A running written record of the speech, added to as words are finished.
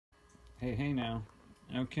Hey now.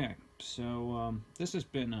 Okay, so this has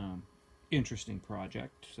been an interesting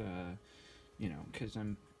project, because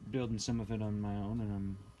I'm building some of it on my own and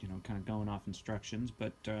I'm, kind of going off instructions.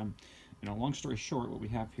 But, long story short, what we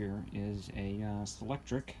have here is a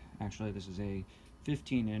Selectric. Actually, this is a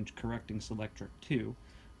 15-inch correcting Selectric 2,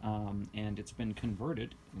 and it's been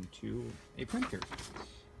converted into a printer.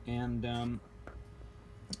 And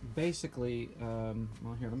basically,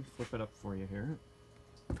 well, here, let me flip it up for you here.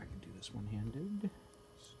 If I can do this one-handed.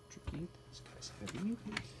 It's tricky. This guy's heavy.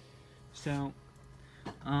 So,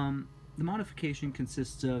 the modification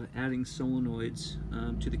consists of adding solenoids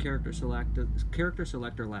to the character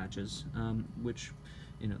selector latches, which,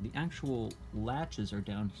 the actual latches are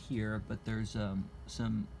down here, but there's the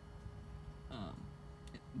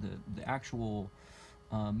actual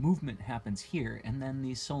movement happens here, and then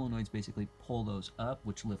these solenoids basically pull those up,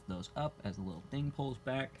 which lift those up as the little thing pulls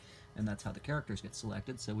back, and that's how the characters get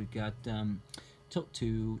selected. So we've got tilt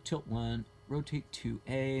 2, tilt 1, rotate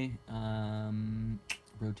 2A,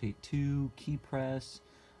 rotate 2, key press,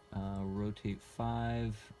 rotate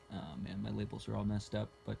 5, and my labels are all messed up,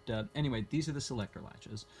 but anyway, these are the selector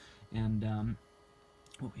latches, and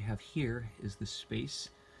what we have here is the space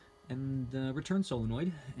and the return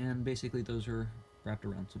solenoid, and basically those are wrapped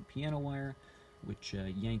around some piano wire, which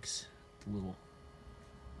yanks the little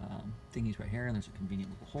thingies right here, and there's a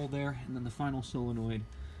convenient little hole there. And then the final solenoid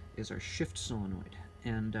is our shift solenoid,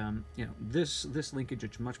 and this linkage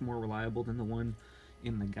is much more reliable than the one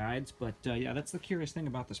in the guides. But yeah, that's the curious thing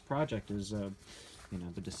about this project is the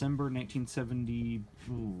December 1970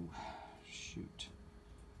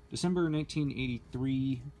 December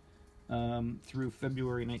 1983 through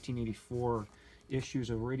February 1984 issues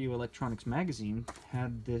of Radio Electronics magazine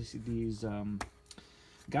had these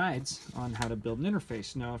guides on how to build an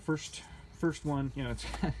interface. Now, first one,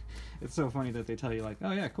 it's so funny that they tell you, like,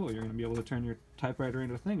 oh yeah, cool, you're going to be able to turn your typewriter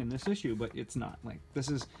into a thing in this issue, but it's not. Like,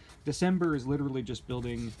 December is literally just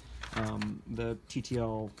building the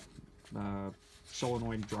TTL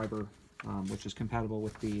solenoid driver, which is compatible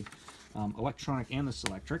with the electronic and the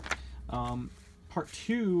Selectric. Part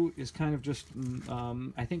 2 is kind of just,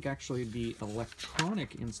 I think, actually the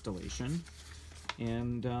electronic installation,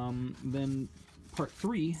 and then Part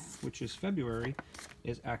 3, which is February,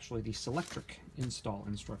 is actually the Selectric install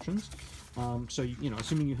instructions. So,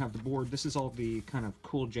 assuming you have the board, this is all the kind of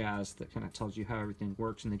cool jazz that kind of tells you how everything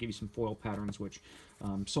works, and they give you some foil patterns, which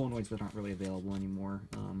solenoids that aren't really available anymore.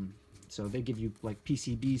 So they give you like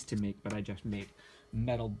PCBs to make, but I just made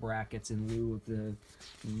metal brackets in lieu of the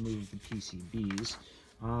PCBs.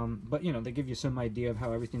 But they give you some idea of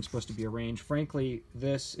how everything's supposed to be arranged. Frankly,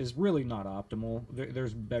 this is really not optimal.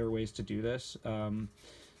 There's better ways to do this.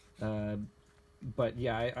 But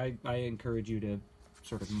yeah, I encourage you to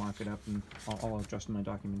sort of mark it up, and I'll adjust my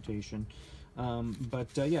documentation.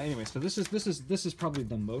 Yeah, anyway, so this is probably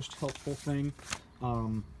the most helpful thing.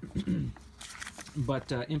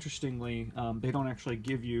 But interestingly, they don't actually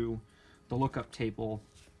give you the lookup table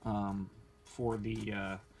for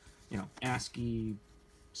the ASCII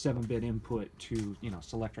 7-bit input to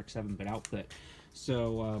Selectric 7-bit output.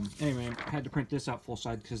 So anyway, I had to print this out full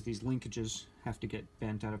size because these linkages have to get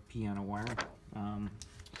bent out of piano wire.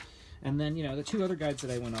 And then the two other guides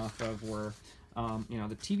that I went off of were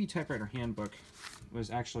the TV Typewriter Handbook was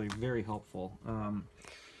actually very helpful.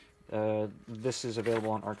 This is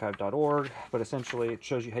available on archive.org, but essentially it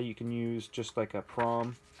shows you how you can use just like a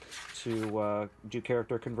prom to do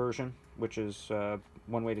character conversion, which is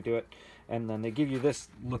one way to do it. And then they give you this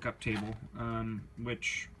lookup table,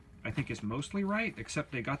 which I think is mostly right,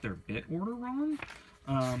 except they got their bit order wrong.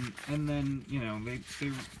 And then,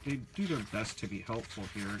 they do their best to be helpful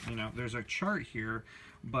here. There's a chart here,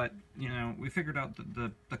 but, we figured out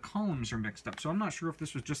that the columns are mixed up. So I'm not sure if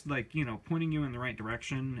this was just like, pointing you in the right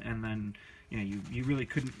direction, and then, you really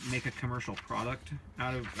couldn't make a commercial product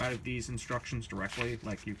out of these instructions directly.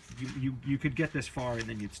 Like, you could get this far and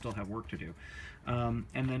then you'd still have work to do. And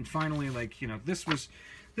then finally, like,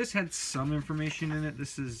 this had some information in it.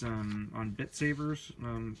 This is on Bit Savers.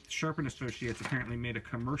 Sharp and Associates apparently made a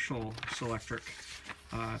commercial Selectric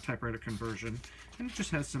typewriter conversion, and it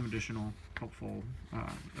just has some additional helpful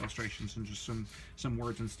illustrations and just some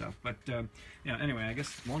words and stuff. But yeah, anyway, I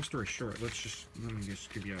guess long story short, let me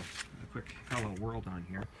just give you a quick hello world on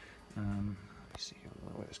here. Let me see here. I'm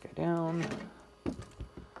gonna lay this guy down.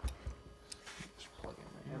 Just plug in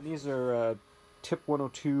right here. And these are Tip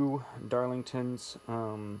 102 Darlingtons,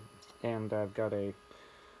 and I've got a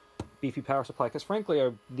beefy power supply, because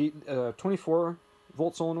frankly the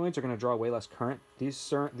 24-volt solenoids are going to draw way less current. These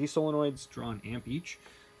solenoids draw an amp each,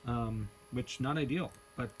 which not ideal,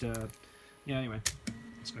 but yeah, anyway.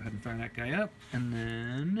 Let's go ahead and fire that guy up, and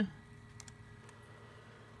then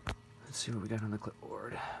let's see what we got on the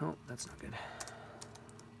clipboard. Oh, that's not good.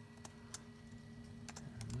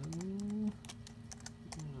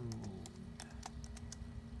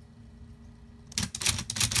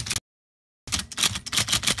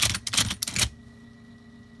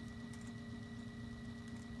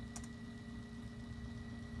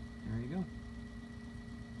 There you go.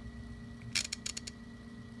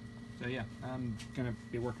 So yeah, I'm gonna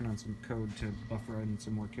be working on some code to buffer in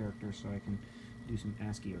some more characters so I can do some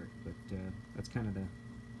ASCII art, but that's kind of the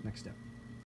next step.